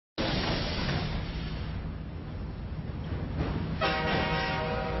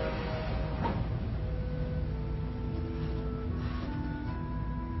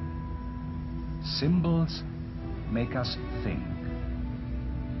Symbols make us think.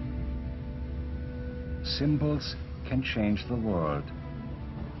 Symbols can change the world.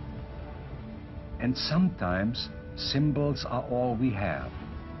 And sometimes symbols are all we have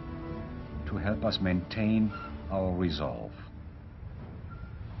to help us maintain our resolve.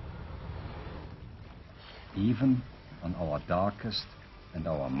 Even on our darkest and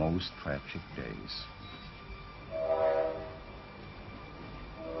our most tragic days.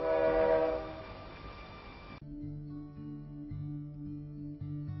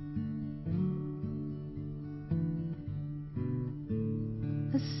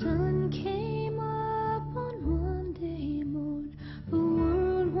 The sun came up on Monday morn. The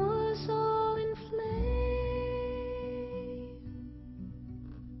world was all in flame.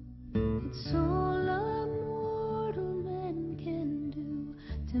 It's all a mortal man can do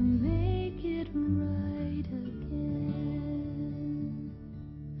to make it right again.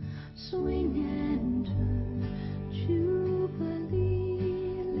 Swing and turn, Jubilee,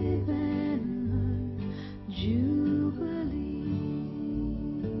 live and learn, Jubilee.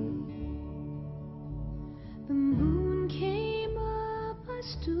 The moon came up, I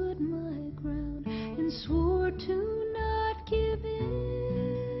stood my ground and swore to not give in,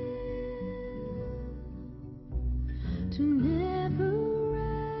 to never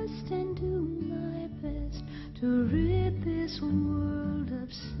rest and do my best to rid this world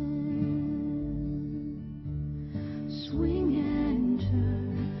of sin. Swing and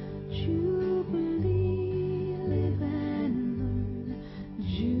turn, Jubilee, live and learn,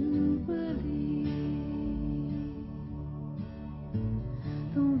 Jubilee.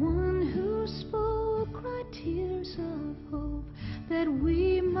 The one who spoke cried tears of hope that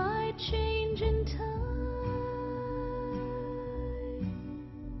we might change in time.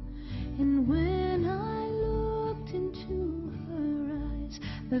 And when I looked into her eyes,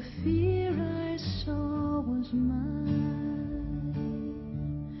 the fear I saw was mine.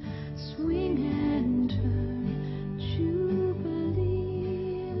 Swing and turn, Jubilee,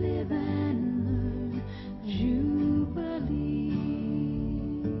 live and learn, Jubilee.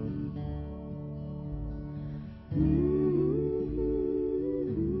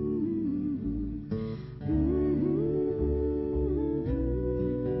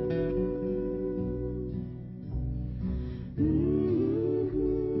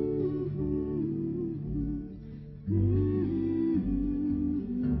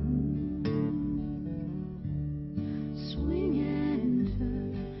 Swing and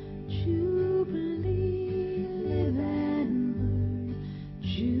turn, Jubilee, live and learn,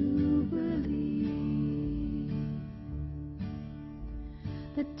 Jubilee.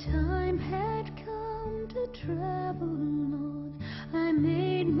 The time had come to travel on. I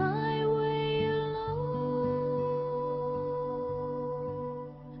made my way alone.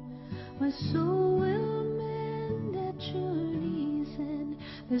 My soul will mend at journey's end.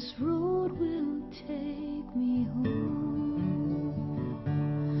 This road will take me home.